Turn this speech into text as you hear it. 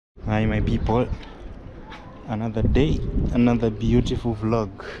Hi my people, another day, another beautiful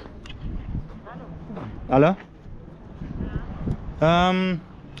vlog. Hello?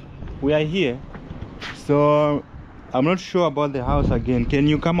 We are here, so I'm not sure about the house again. Can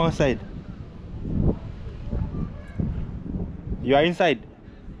you come outside? You are inside?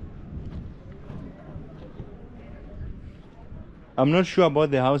 I'm not sure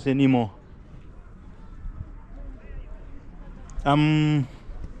about the house anymore.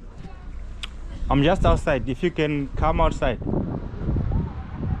 I'm just outside. If you can come outside.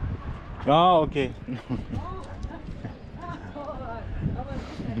 Oh, okay.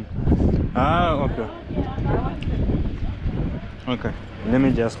 Ah, okay. Okay, let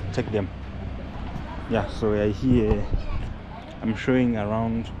me just take them. Yeah, so we are here. I'm showing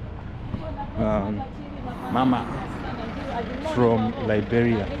around Mama from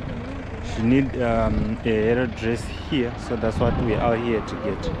Liberia. She need a Herero dress here, so that's what we are here to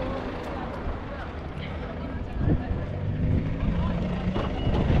get.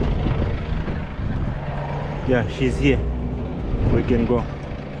 Yeah, she's here. We can go.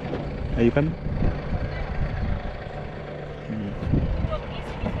 Are you coming?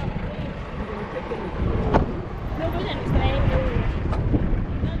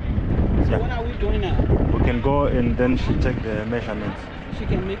 So what are we doing now? We can go and then she take the measurements. She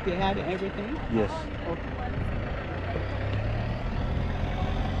can make the hat and everything? Yes. Okay.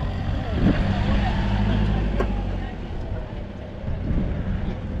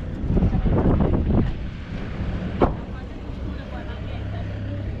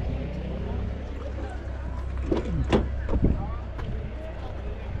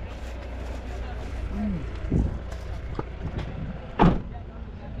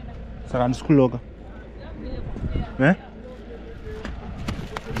 Sekarang school logo. Eh?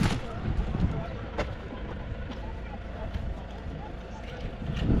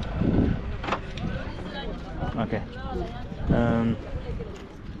 Okay.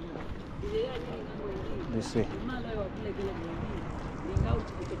 This way.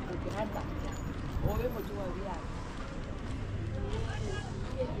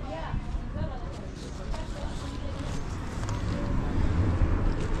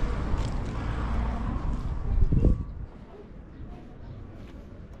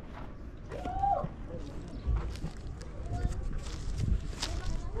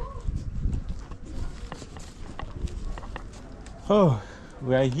 Oh,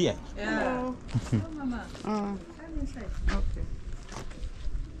 we are here. Yeah. Hello, Mama. Come inside. Okay.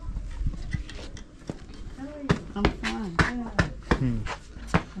 How are you? I'm fine. Yeah.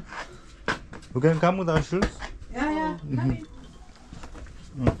 We can come with our shoes? Yeah. Come in.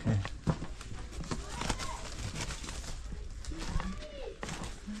 Okay.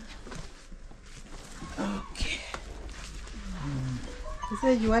 Okay. You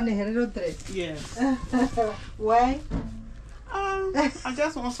said you want a Herero dress? Yes. Why? I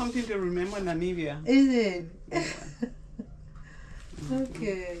just want something to remember Namibia. Is it?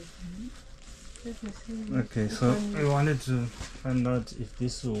 Okay. Let me see. Okay, so we wanted to find out if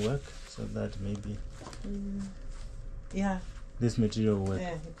this will work, so that maybe Yeah. this material will work.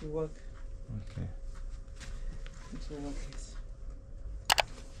 Yeah, it will work. Okay. It will work. Yes.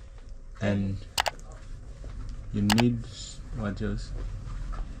 And you need what else?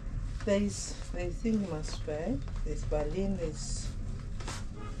 There's thing you must buy. There's Berlin. There's.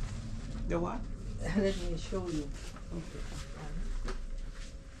 The what? Let me show you. Okay.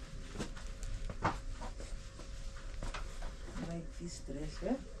 Like this dress,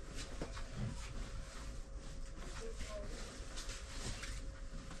 yeah?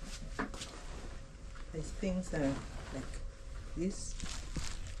 There's things that are like this.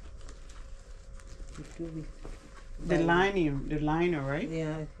 You do with The liner, right?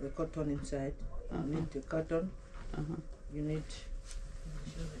 yeah, the cotton inside. You need the cotton. You need. Let me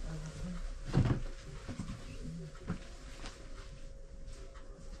show the other one.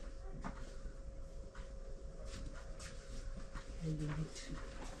 And you need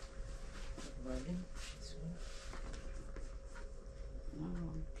volume. This one.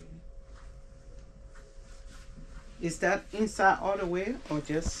 Oh, okay. Is that inside all the way or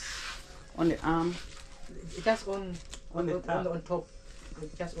just on the arm? Just on the top. on top.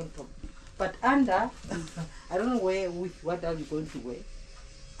 Just on top. But under, I don't know what are you going to wear.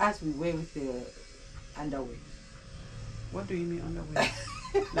 As we wear with the underwear. What do you mean underwear?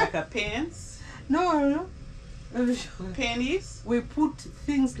 Like a pants? No. Let me show you. Panties? We put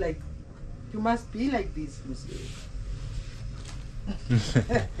things like, you must be like this, Monsieur.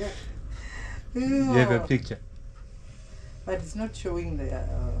 You have a picture. But it's not showing the.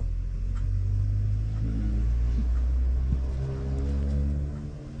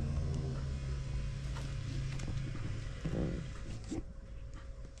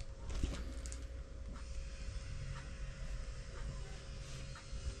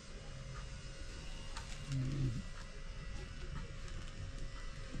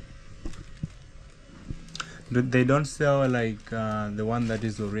 They don't sell like the one that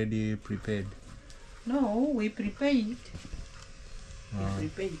is already prepared. No, we prepare it. Ah. We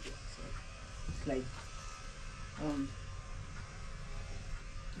prepare it. So it's like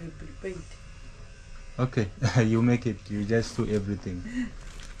we prepare it. Okay, you make it. You just do everything.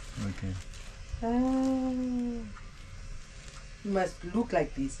 Okay. You must look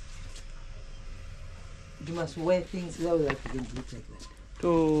like this. You must wear things so that you can look like that.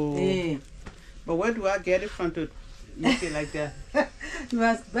 To, but where do I get it from to make it like that? You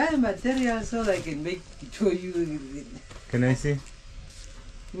must buy material so that I can make it show you. Can I see?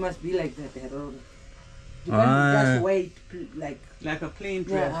 You must be like that, Herero. You can't just wait Like a plain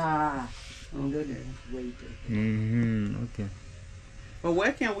dress. Okay. Wait. Okay. But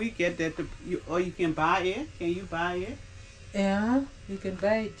where can we get that? Or you can buy it? Can you buy it? Yeah, you can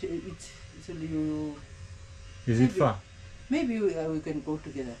buy it. It's you. Is it far? Maybe we can go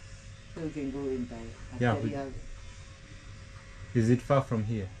together. So we can go and buy material. Is it far from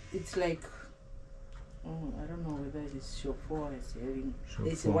here? It's like, I don't know whether it's shop 4 is having. Shop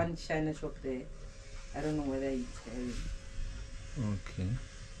There's 4. one China shop there. I don't know whether it's having. Okay.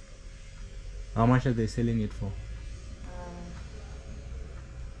 How much are they selling it for?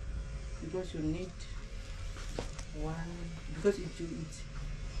 Because you need one. Because it's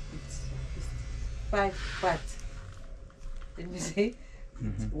 5 parts. Then you say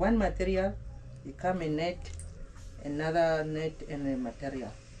one material. You come a net, another net, and a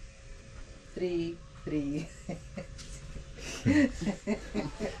material. 3.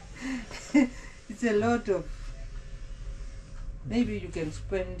 It's a lot of. Maybe you can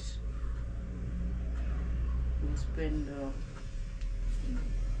spend.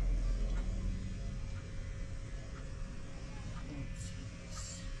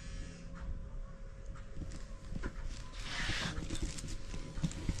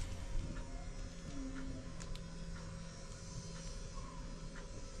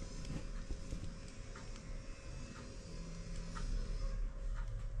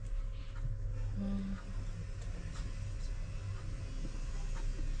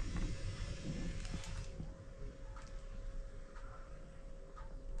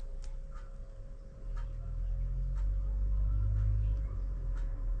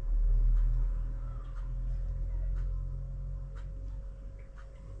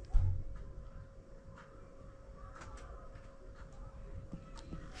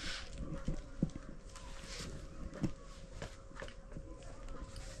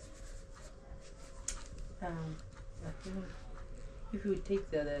 I think if you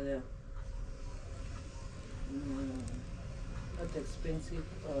take the not expensive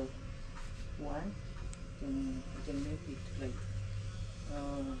one, you can make it like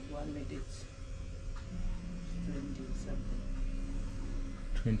 1 minute 20 something.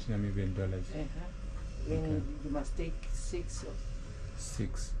 20 Namibian dollars. Then you must take 6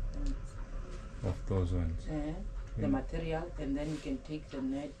 of those ones. The material, and then you can take the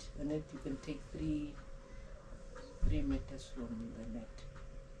net. The net you can take 3 meters from the net.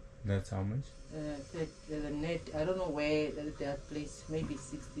 That's how much? The net, I don't know where that place, maybe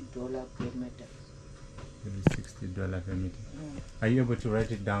 $60 per meter. Maybe $60 per meter. Are you able to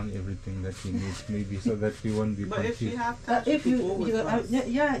write it down, everything that you need, maybe, so that we won't be But confused? if you have time, If you go with us.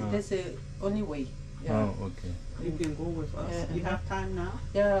 that's the only way. Yeah. Oh, okay. You can go with us. You have time now?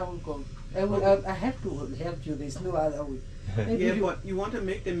 Yeah, I will go. I have to help you. There's no other way. Yeah, but you want to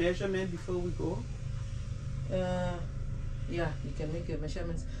make the measurement before we go? Yeah, you can make your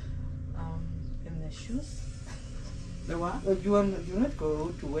measurements. And the shoes. The what? You not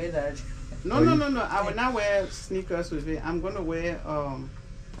go to wear that. No. I will not wear sneakers with it. I'm gonna wear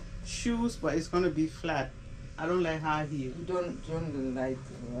shoes, but it's gonna be flat. I don't like high heels. You don't like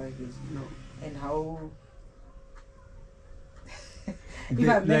high heels. No. And how? If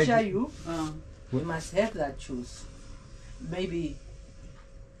I measure you, you must have that shoes. Maybe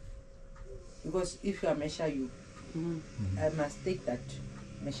because if I measure you, I must take that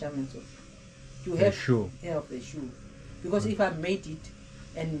measurement of you have shoe. Yeah, of the shoe. Because if I made it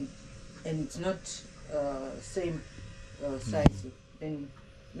and it's not same size, then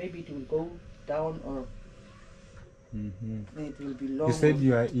maybe it will go down or it will be long. You said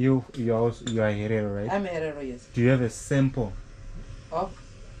you are Herero, right? I'm Herero, yes. Do you have a sample of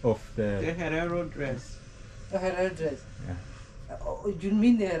the Herero dress? The Herero dress. Yeah. Do you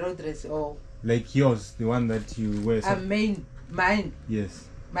mean the Herero dress or like yours, the one that you wear? Mine. Yes.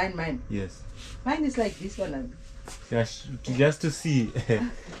 Mine. Yes. Mine is like this one. Just to see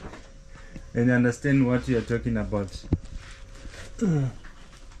and understand what you are talking about.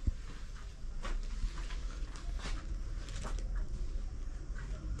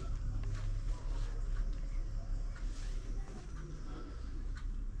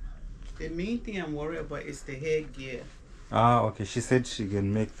 The main thing I'm worried about is the headgear. Ah, okay. She said she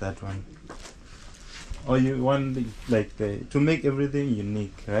can make that one. Or you want like to make everything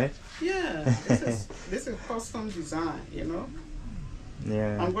unique, right? Yeah, this is custom design, you know.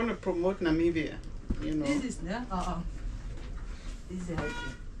 Yeah. I'm going to promote Namibia, you know. This is the this is the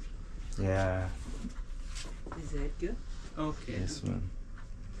headgear. Yeah. This is the headgear. Okay. This one.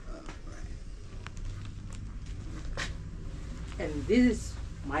 And this is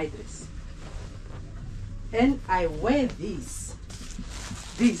my dress. And I wear this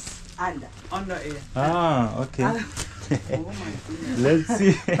under. Under it. Ah, okay. Oh my goodness. Let's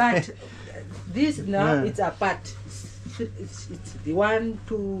see. But this now Yeah. it's apart. It's the 1,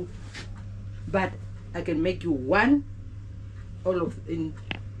 2. But I can make you one. All of in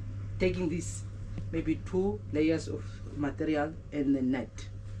taking this maybe 2 layers of material and the net.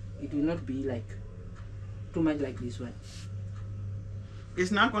 It will not be like too much like this one. It's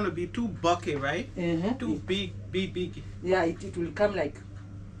not going to be too bulky, right? Uh-huh. Too big. Yeah, it will come like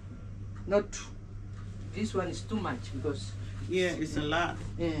not. This one is too much because Yeah, it's a lot.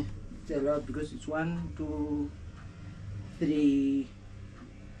 it's a lot because it's 1, 2, 3,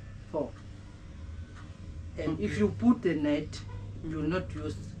 4. And if you put the net, you will not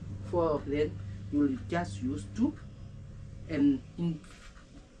use 4 of them. You will just use 2, and in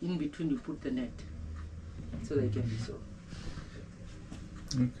between you put the net, so they can be sewn.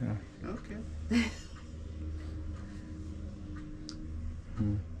 Okay. Okay.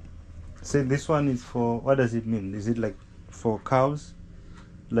 Say this one is for, what does it mean? Is it like for cows?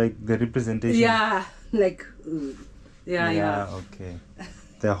 Like the representation? Yeah, like yeah. Okay.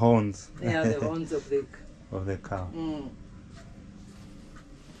 The horns. Yeah, the horns of the. Of the cow.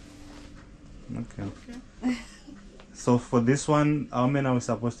 Okay. Okay. So for this one, how many are we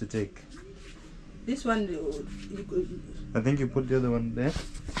supposed to take? This one I think you put the other one there.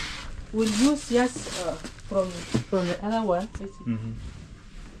 we'll use just from the other one.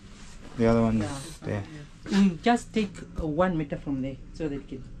 The other one Yeah. is there. We just take 1 meter from there so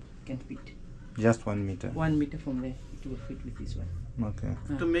that it can fit. Just 1 meter. 1 meter from there, it will fit with this one. Okay.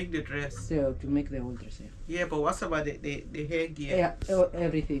 To make the dress. So to make the whole dress. Yeah, but what's about the headgear? Yeah,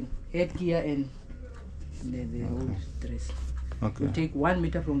 everything, headgear and the whole dress. Okay. We take 1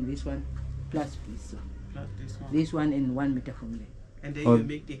 meter from this one, plus this one. Plus this one. This one and 1 meter from there. And then Oh. you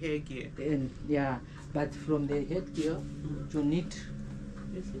make the headgear. And yeah, but from the headgear, you need.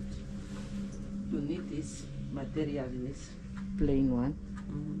 You need this material, this plain one,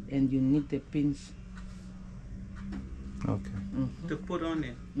 and you need the pins. Okay. To put on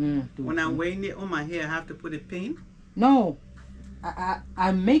it. To When I'm wearing it on my hair, I have to put a pin. No,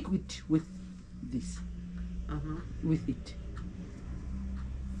 I make it with this, with it,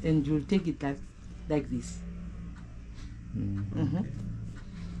 and you'll take it like this.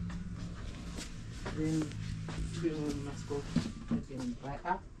 Then you must go again.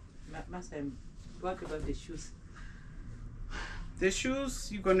 Must I talk about the shoes? The shoes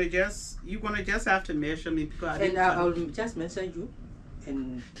you're gonna just have to measure me because I And didn't I'll just measure you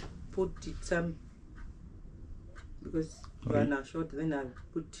and put it some because you are now short. Then I'll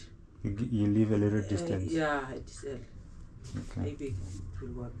put. You leave a little distance. Yeah, it's Okay. maybe it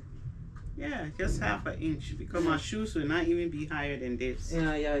will work. Yeah, just half an inch because my shoes will not even be higher than this.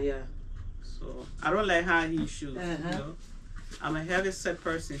 Yeah. So I don't like high heel shoes. You know, I'm a heavy set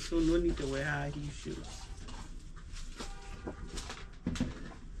person, so no need to wear high heel shoes.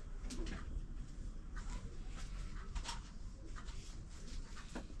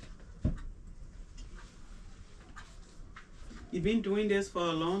 You've been doing this for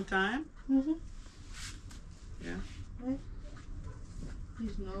a long time? Yeah.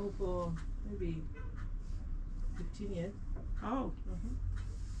 It's now for maybe 15 years. Oh.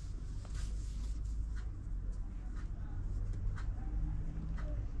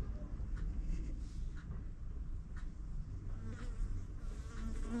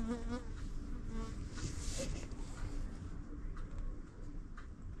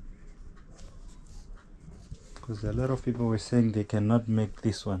 Because a lot of people were saying they cannot make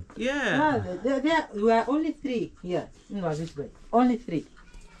this one. Yeah. There were only 3 here. No, this way. Only 3.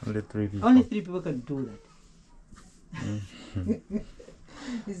 Only 3 people. Only 3 people can do that.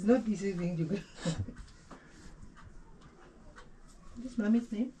 It's not easy thing to do. This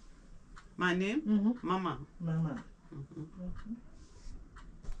mommy's name? My name? Mama. Mama.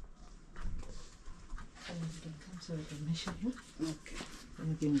 So I can measure you. Okay. And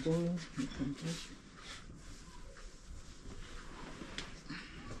you can go in, you can measure.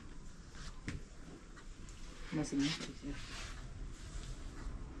 Mustn't miss it,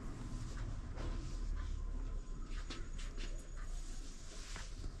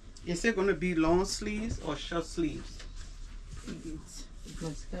 yeah. Is it going to be long sleeves or short sleeves? It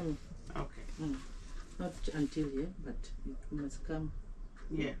must come. Okay. Not until here, but it must come.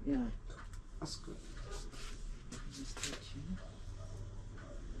 Yeah. Yeah. That's good. Just touch, you know.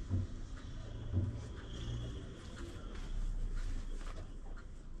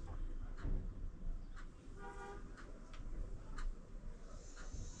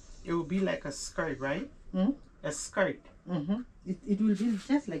 It will be like a skirt, right? A skirt. It will be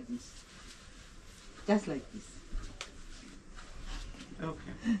just like this. Just like this.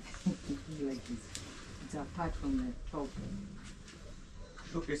 Okay. It will be like this. It's apart from the top.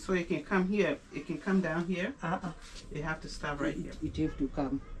 Okay, so it can come here. It can come down here. You have to stop right here. It have to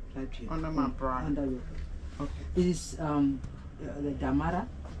come right here. Under my bra. Under your. Okay. This is the Damara.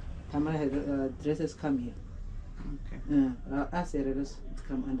 Tamara dresses come here. Okay. As Hereros, it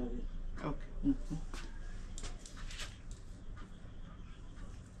come under there. Okay.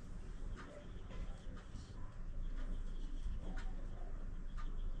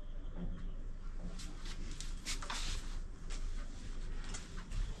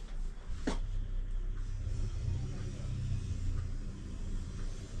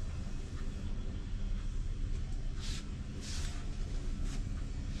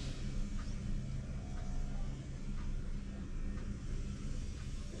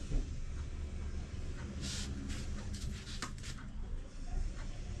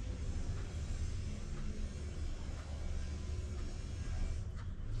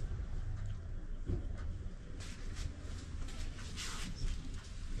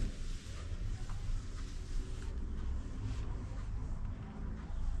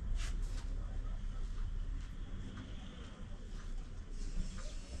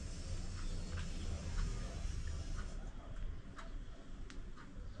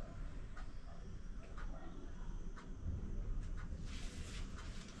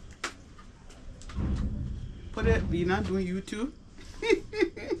 Put it. You're not doing YouTube.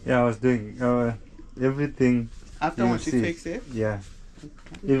 Yeah, I was doing everything. After once you fix it. Yeah.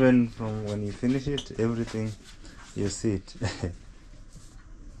 Even from when you finish it, everything you see it.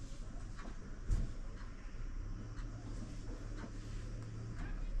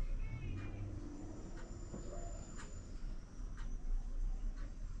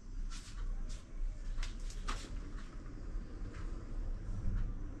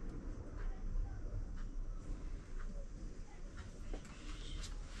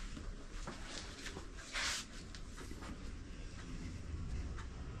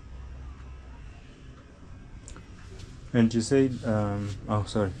 And you said, oh,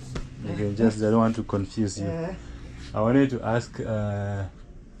 sorry. Again, just I don't want to confuse you. I wanted to ask,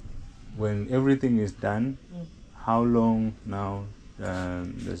 when everything is done, how long now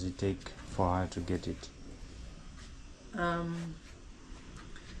does it take for her to get it?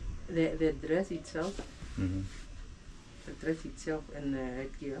 The dress itself, Mm-hmm. the dress itself and the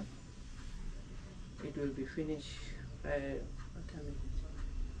headgear, it will be finished what time is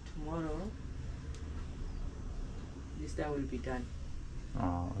it? Tomorrow. This time will be done.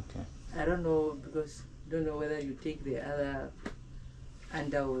 Oh, okay. I don't know because don't know whether you take the other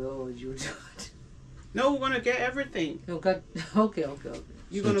underwear or you don't. No, we're gonna get everything. You got okay.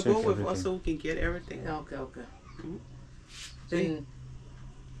 You're So gonna check go with everything. us so we can get everything. Okay. See?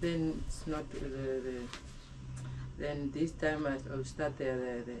 Then it's not then this time I'll start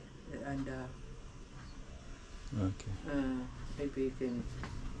the under. Okay. Maybe you can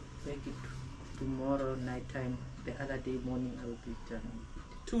make it tomorrow night time. The other day morning I will be done.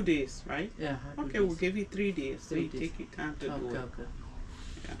 2 days, right? Yeah. Okay, we'll give you 3 days. So 3 you days. take your time to do it. Okay.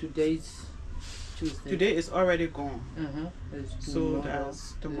 Yeah. Today's Tuesday. Today is already gone. So Tomorrow.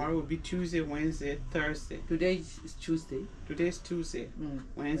 tomorrow will be Tuesday, Wednesday, Thursday. Today is Tuesday. Today's Tuesday,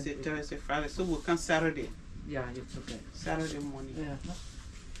 Wednesday, Thursday, Friday. So we'll come Saturday. Yeah, it's okay. Saturday morning. Yeah.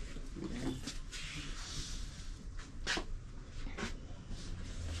 Okay.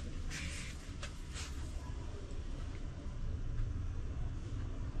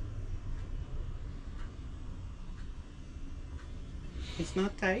 It's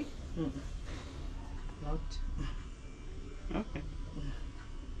not tight? Not. Okay.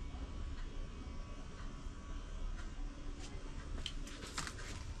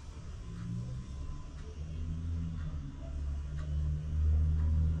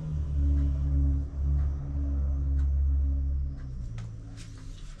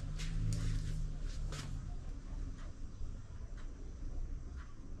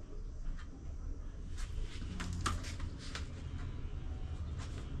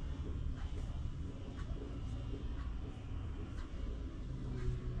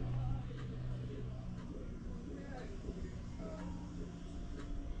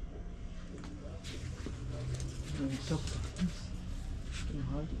 top. You can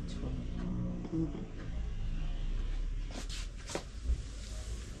hold it for me.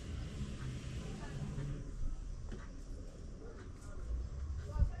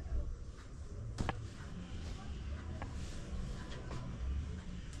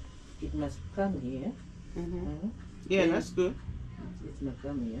 It must come here. Yeah, Then that's good. it must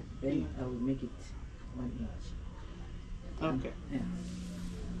come here. Then I will make it 1 inch. Okay. Yeah.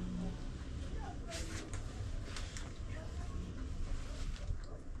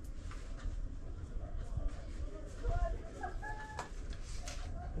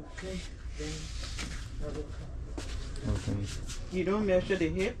 Okay, then I will come. Okay. You don't measure the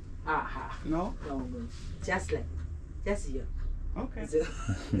hip? Aha. No? No, just here. Okay. So,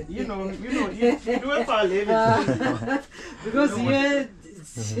 You do it for a living. because here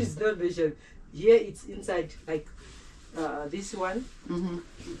it's not measured. Here it's inside, like this one.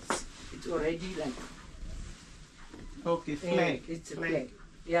 It's already like. Okay, flag. It's a flag.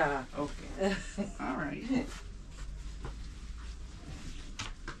 Yeah. Okay. All right.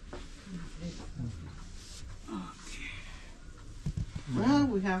 Well,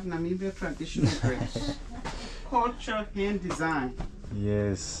 we have Namibia traditional dress. Culture, hand design.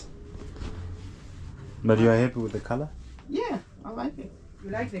 Yes. But you are happy with the color? Yeah, I like it. You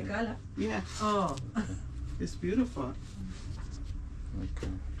like the color? Yeah, Oh. it's beautiful. Okay.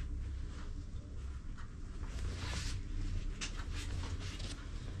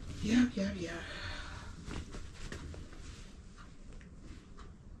 Yeah.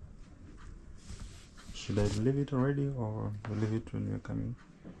 Should I leave it already or leave it when you're coming?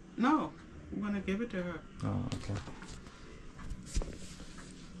 No, I'm gonna give it to her. Oh, okay.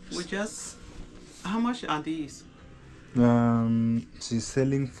 We just. How much are these? She's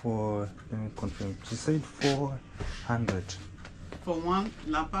selling for, let me confirm. She said 400. For one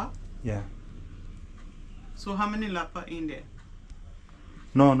lapa? Yeah. So how many lapa in there?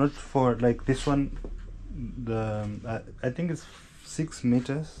 No, not for like this one. I think it's 6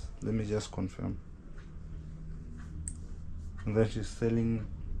 meters. Let me just confirm. And then she's selling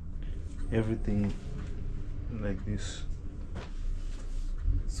everything like this.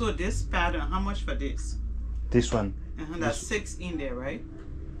 So this pattern, how much for this? This one, That's 6 in there, right?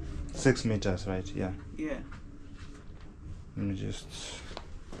 6 meters, right? Yeah. Yeah. Let me just.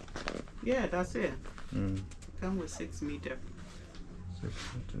 Yeah, that's it. Mm, Come with 6 meter. 6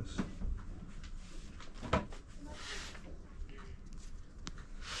 meters.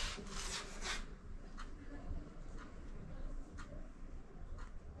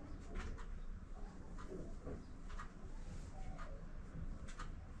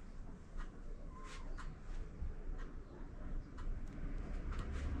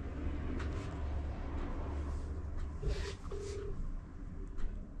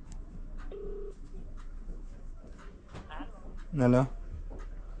 Hello?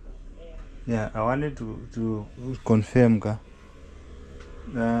 Yeah, I wanted to confirm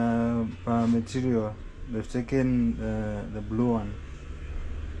material. They've taken the blue one.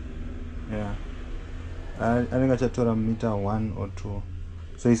 Yeah. I think I should tell them meter 1 or 2.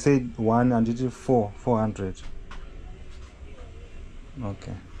 So he said 1 and it is 400.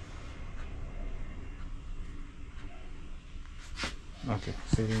 Okay. Okay,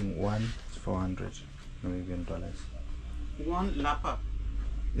 saying 1 is 400 Namibian dollars. One lapa.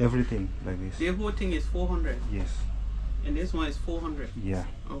 Everything like this. The whole thing is 400. Yes. And this one is 400. Yeah.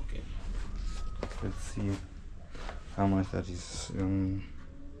 Okay. Let's see how much that is.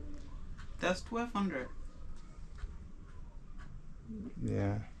 That's 1200.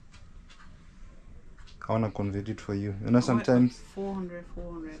 Yeah. I wanna convert it for you. You know, sometimes 400.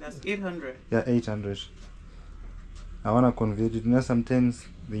 That's 800. yeah, 800. I wanna convert it. You know, sometimes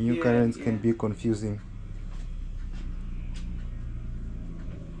the new currents can be confusing.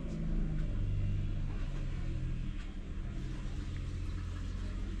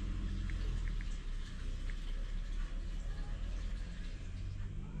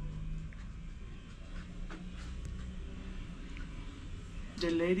 The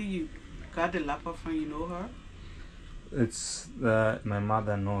lady you got the lapa from, you know her? It's my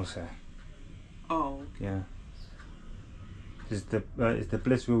mother knows her. Oh, Yeah. It's the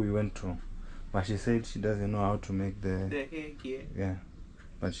place where we went to, but she said she doesn't know how to make the hair gear. yeah,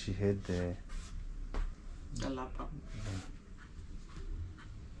 but she had the lapa.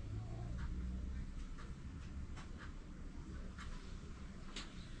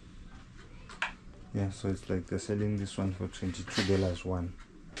 yeah. So it's like they're selling this one for $22 one.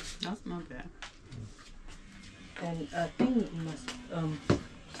 That's not bad. And I think you must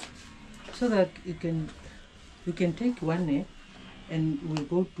so that you can take one and we'll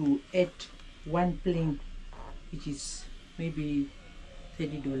go to add one plain which is maybe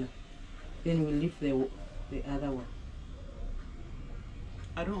 $30. Then we'll leave the other one.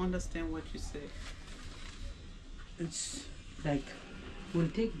 I don't understand what you say. It's like we'll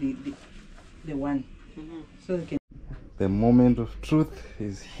take the one, so we can. The moment of truth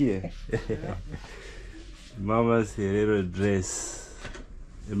is here. Mama's Herero dress.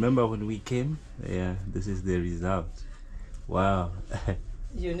 Remember when we came? Yeah, this is the result. Wow.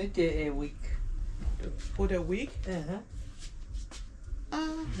 You need a week. Put a wig?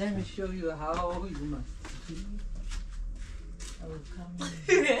 Let me show you how you must be. I will come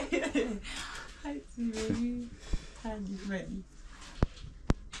in. I see, baby. Hand is ready.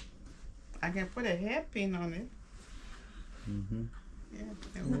 I can put a hairpin on it. Yeah,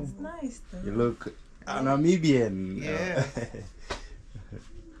 That's nice though. You look Namibian. Yeah.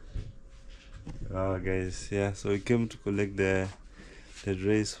 Oh guys, yeah, so we came to collect the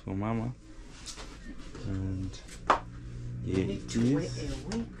dress for Mama. And You yeah, need it to wear is. a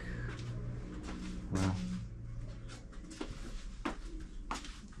wig. Wow.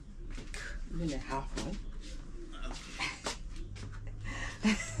 Even a half one.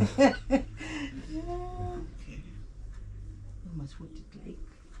 You must put it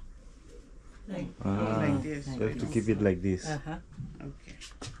like Like this. You have to keep it like this. Okay.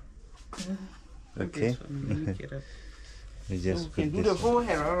 Okay. This one, let me get up. We So just we can put do the this one. whole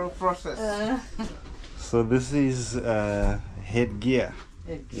Herero process. So this is headgear.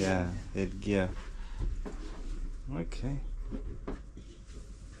 Headgear. Yeah, headgear. Okay.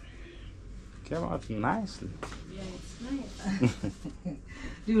 Came out nicely. Yeah, it's nice.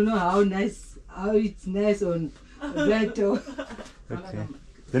 Do you know how it's nice on Beto? Okay.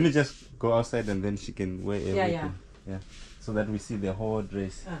 Then you just go outside and then she can wear everything. Yeah. Yeah. So that we see the whole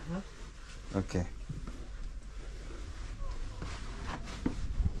dress. Okay.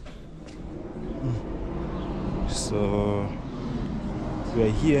 So we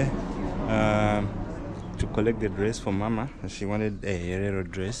are here to collect the dress for Mama. She wanted a Herero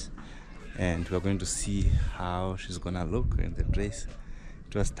dress, and we're going to see how she's gonna look in the dress.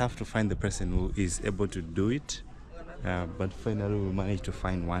 It was tough to find the person who is able to do it, but finally we managed to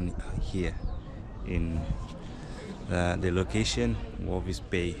find one here in the location, Walvis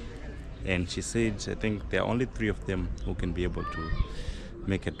Bay. And she said, I think there are only 3 of them who can be able to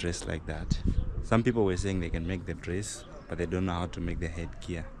make a dress like that. Some people were saying they can make the dress, but they don't know how to make the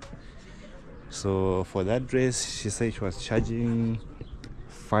headgear. So for that dress, she said she was charging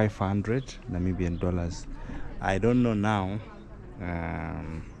 500 Namibian dollars. I don't know now,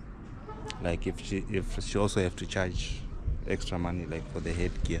 like if she also have to charge extra money like for the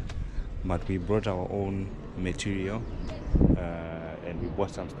headgear. But we brought our own material, and we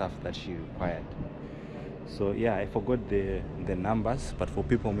bought some stuff that she required. So yeah, I forgot the numbers, but for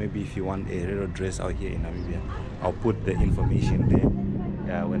people, maybe if you want a Herero dress out here in Namibia, I'll put the information there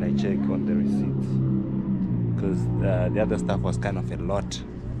when I check on the receipts, because the other stuff was kind of a lot.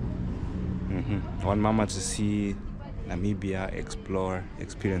 I want Mama to see Namibia, explore,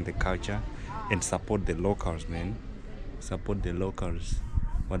 experience the culture, and support the locals, man. Support the locals,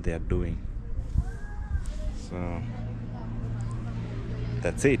 what they are doing. So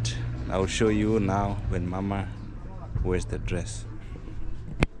that's it. I'll show you now when Mama wears the dress.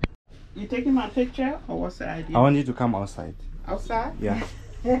 You taking my picture, or what's the idea? I want you to come outside. Outside? Yeah.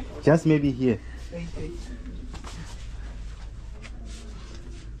 Just maybe here. Wait.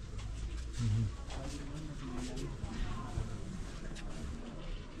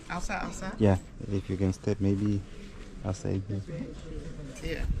 Outside? Yeah, if you can step maybe outside here.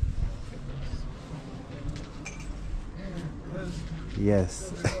 Yeah.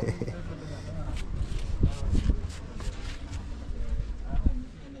 Yes.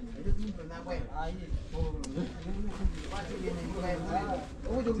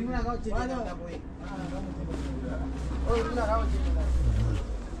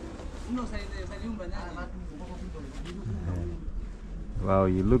 Wow,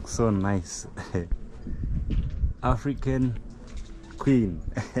 you look so nice. African queen.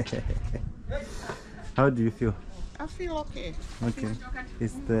 How do you feel? I feel okay. Okay.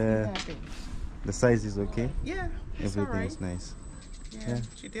 Is Happy. the size is okay? Yeah, it's Everything alright. is nice. Yeah,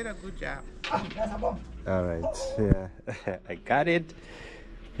 she did a good job. All right. Yeah, I got it.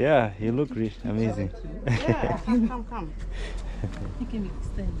 Yeah, you look amazing. Yeah, come. You can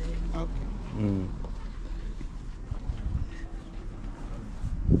extend it. Okay.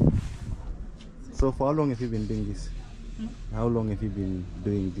 So for how long have you been doing this? How long have you been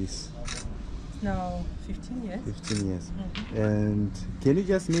doing this? Now 15 years. 15 years. And can you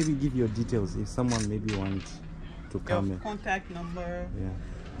just maybe give your details if someone maybe wants to come Your in? contact number.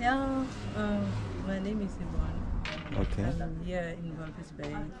 Yeah. Yeah. My name is Yvonne. Okay. I'm here in Walvis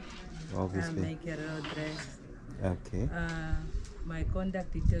Bay. I Obviously. make Herero dress. Okay. My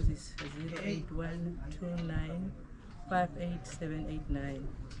contact details is 08129587889.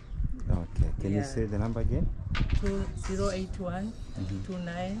 Okay. Can you Yeah. say the number again? 081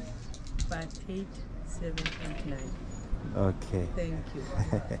 29587889. Okay. Thank you.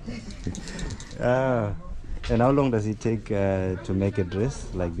 And how long does it take to make a dress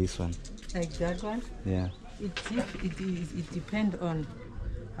like this one? Like that one, Yeah. it depends on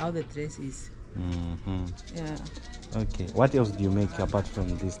how the dress is. Mm-hmm. Yeah. Okay. What else do you make apart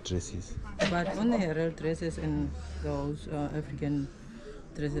from these dresses? But on the Herero dresses and those African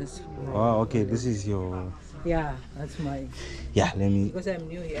dresses. Oh, okay. This is your. Yeah, that's my. Yeah. Let me. Because I'm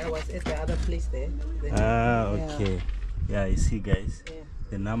new here, I was at the other place there. Then, Okay. Yeah, you see, guys. Yeah.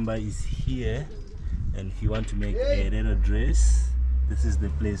 The number is here, and if you want to make a Herero dress, this is the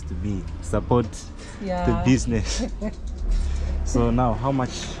place to be. Support the business. So now, how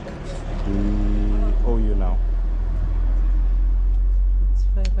much do we owe you now? It's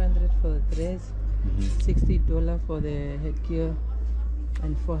 500 for the dress, $60 for the headgear,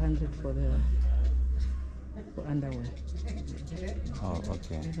 and 400 for the underwear. Oh,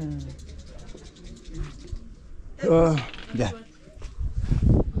 okay. Mm. Yeah.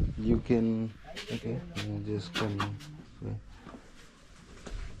 You can. Okay. You just come. Yeah.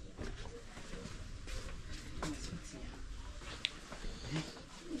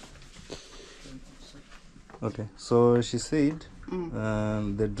 Okay, so she said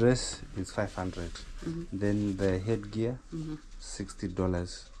the dress is 500, then the headgear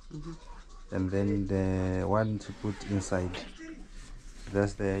 $60, and then the one to put inside,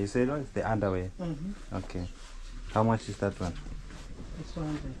 that's the, you said, it's the underwear. Okay, how much is that one? It's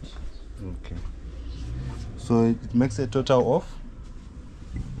 100. Okay, so it makes a total of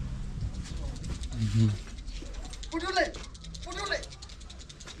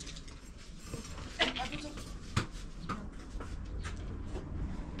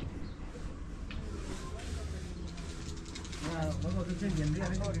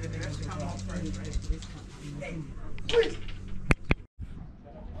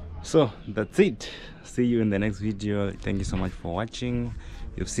So that's it. See you in the next video. Thank you so much for watching.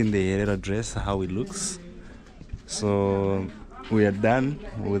 You've seen the Herero dress, how it looks. So we are done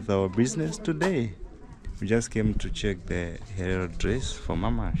with our business today. We just came to check the Herero dress for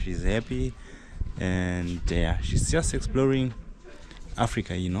Mama. She's happy, and yeah, she's just exploring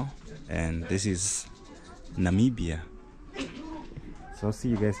Africa, you know. And this is Namibia. So I'll see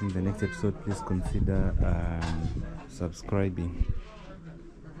you guys in the next episode. Please consider subscribing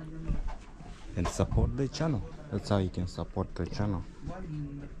and support the channel. That's how you can support the channel.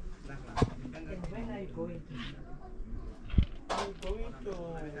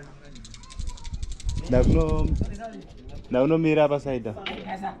 Now no mira beside. And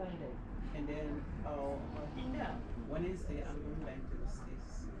then Wednesday I'm going back to the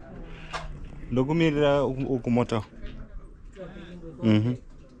States. Ndokumira ukumoto. Yeah,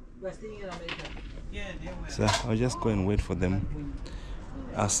 they were. So I'll just go and wait for them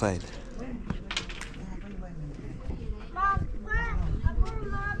outside.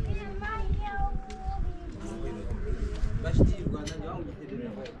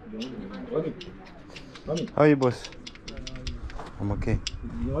 How are you, boss? I'm okay.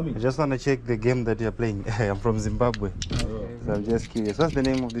 I just want to check the game that you're playing. I'm from Zimbabwe, so I'm just curious. What's the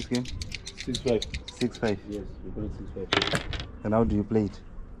name of this game? 6-5. 6-5. Yes, we call it 6-5. And how do you play it?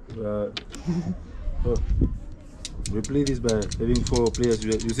 We play this by having 4 players.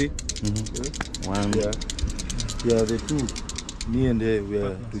 You see? One. Yeah, the two. Me and we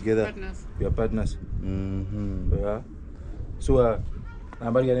are together. Partners. We are partners. Yeah. So,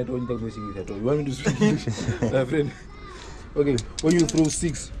 nobody can talk English at all. You want me to speak English, my friend? Okay. When you throw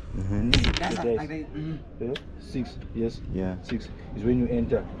 6, yeah? 6. Yes. Yeah. 6 is when you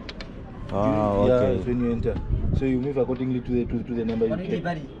enter. Oh, Yeah, okay. it's when you enter. So you move accordingly to the number you get.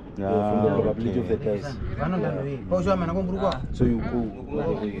 From the probability of the dice. So you go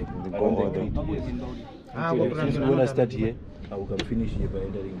all the way around the grid. Yes. When I start here, I will finish here by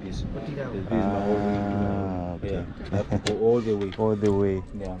entering this. This is my whole Okay. yeah. I have to go all the way. All the way.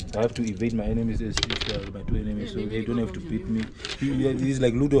 Yeah. I have to evade my enemies, my 2 enemies, so they don't have to beat me. This is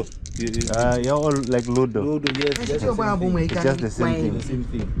like Ludo. You're all like Ludo. Ludo, yes, that's the same thing. It's just the same thing. The same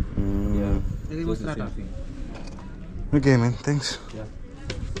thing. Yeah. It's just the same thing. Okay, man. Thanks. Yeah.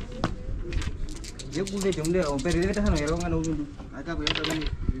 Dia boleh jom dia, orang pergi kita sana orang kan dulu. Agak banyak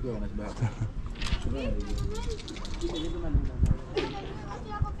tadi. You go on as back.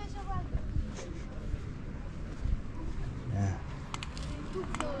 Yeah.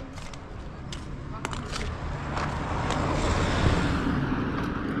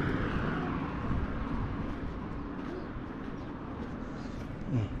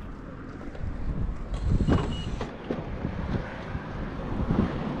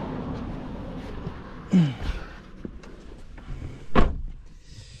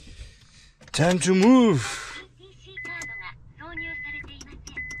 Time to move.